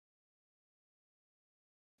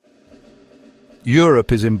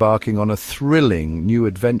Europe is embarking on a thrilling new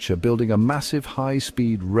adventure, building a massive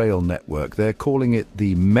high-speed rail network. They're calling it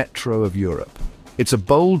the Metro of Europe. It's a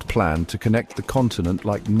bold plan to connect the continent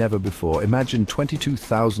like never before. Imagine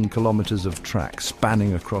 22,000 kilometers of track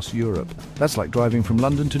spanning across Europe. That's like driving from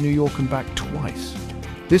London to New York and back twice.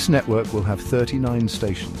 This network will have 39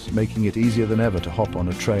 stations, making it easier than ever to hop on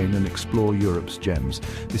a train and explore Europe's gems.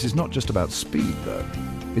 This is not just about speed, though.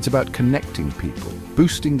 It's about connecting people,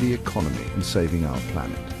 boosting the economy and saving our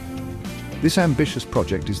planet. This ambitious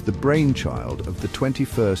project is the brainchild of the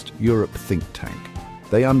 21st Europe think tank.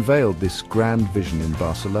 They unveiled this grand vision in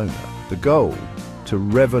Barcelona. The goal? To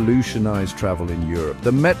revolutionize travel in Europe.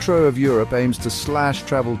 The Metro of Europe aims to slash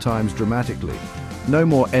travel times dramatically. No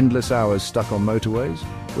more endless hours stuck on motorways.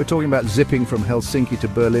 We're talking about zipping from Helsinki to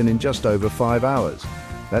Berlin in just over 5 hours.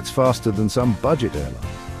 That's faster than some budget airline.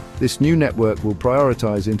 This new network will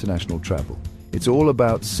prioritize international travel. It's all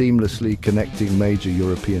about seamlessly connecting major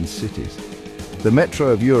European cities. The Metro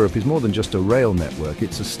of Europe is more than just a rail network,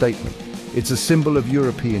 it's a statement. It's a symbol of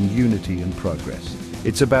European unity and progress.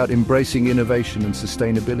 It's about embracing innovation and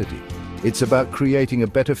sustainability. It's about creating a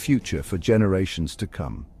better future for generations to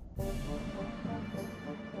come.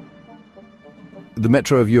 The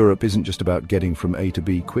Metro of Europe isn't just about getting from A to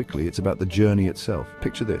B quickly, it's about the journey itself.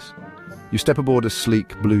 Picture this. You step aboard a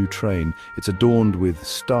sleek blue train. It's adorned with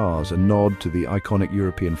stars, a nod to the iconic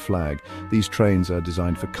European flag. These trains are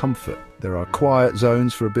designed for comfort. There are quiet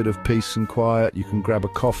zones for a bit of peace and quiet. You can grab a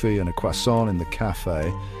coffee and a croissant in the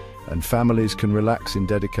cafe, and families can relax in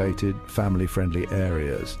dedicated, family-friendly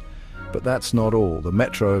areas. But that's not all. The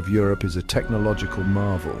Metro of Europe is a technological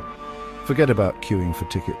marvel. Forget about queuing for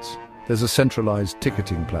tickets. There's a centralized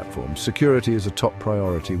ticketing platform. Security is a top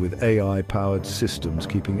priority with AI-powered systems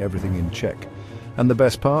keeping everything in check. And the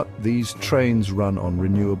best part? These trains run on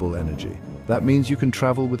renewable energy. That means you can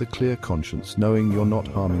travel with a clear conscience, knowing you're not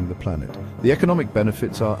harming the planet. The economic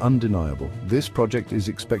benefits are undeniable. This project is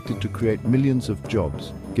expected to create millions of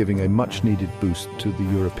jobs, giving a much-needed boost to the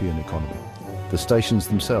European economy. The stations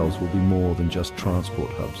themselves will be more than just transport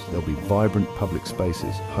hubs. They'll be vibrant public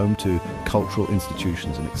spaces, home to cultural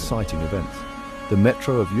institutions and exciting events. The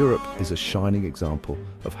Metro of Europe is a shining example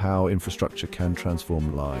of how infrastructure can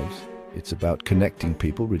transform lives. It's about connecting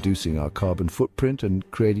people, reducing our carbon footprint, and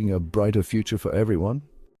creating a brighter future for everyone.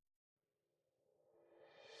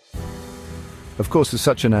 Of course,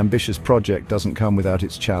 such an ambitious project doesn't come without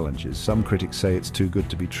its challenges. Some critics say it's too good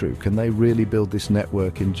to be true. Can they really build this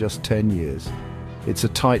network in just 10 years? It's a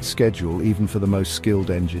tight schedule, even for the most skilled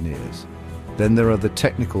engineers. Then there are the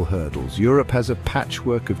technical hurdles. Europe has a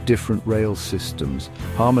patchwork of different rail systems.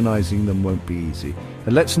 Harmonizing them won't be easy.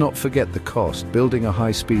 And let's not forget the cost. Building a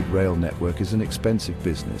high-speed rail network is an expensive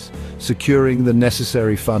business. Securing the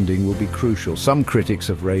necessary funding will be crucial. Some critics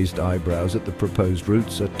have raised eyebrows at the proposed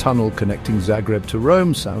routes. A tunnel connecting Zagreb to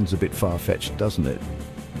Rome sounds a bit far-fetched, doesn't it?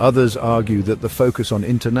 Others argue that the focus on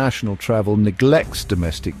international travel neglects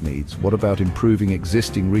domestic needs. What about improving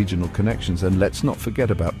existing regional connections? And let's not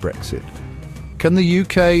forget about Brexit. Can the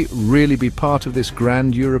UK really be part of this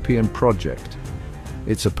grand European project?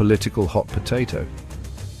 It's a political hot potato.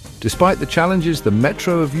 Despite the challenges, the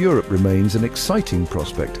Metro of Europe remains an exciting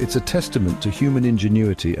prospect. It's a testament to human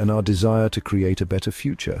ingenuity and our desire to create a better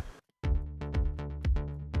future.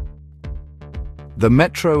 The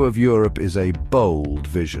Metro of Europe is a bold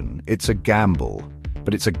vision. It's a gamble,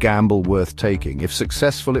 but it's a gamble worth taking. If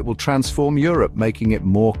successful, it will transform Europe, making it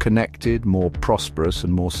more connected, more prosperous,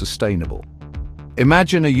 and more sustainable.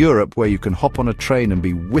 Imagine a Europe where you can hop on a train and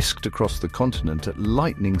be whisked across the continent at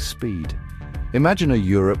lightning speed. Imagine a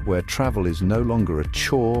Europe where travel is no longer a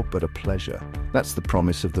chore but a pleasure. That's the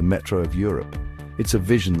promise of the Metro of Europe. It's a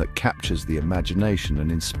vision that captures the imagination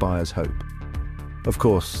and inspires hope. Of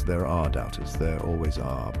course, there are doubters, there always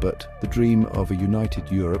are, but the dream of a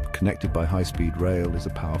united Europe connected by high-speed rail is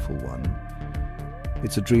a powerful one.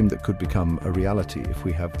 It's a dream that could become a reality if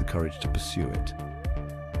we have the courage to pursue it.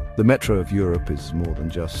 The Metro of Europe is more than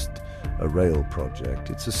just a rail project.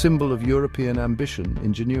 It's a symbol of European ambition,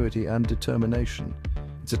 ingenuity, and determination.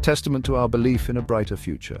 It's a testament to our belief in a brighter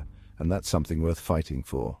future, and that's something worth fighting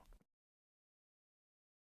for.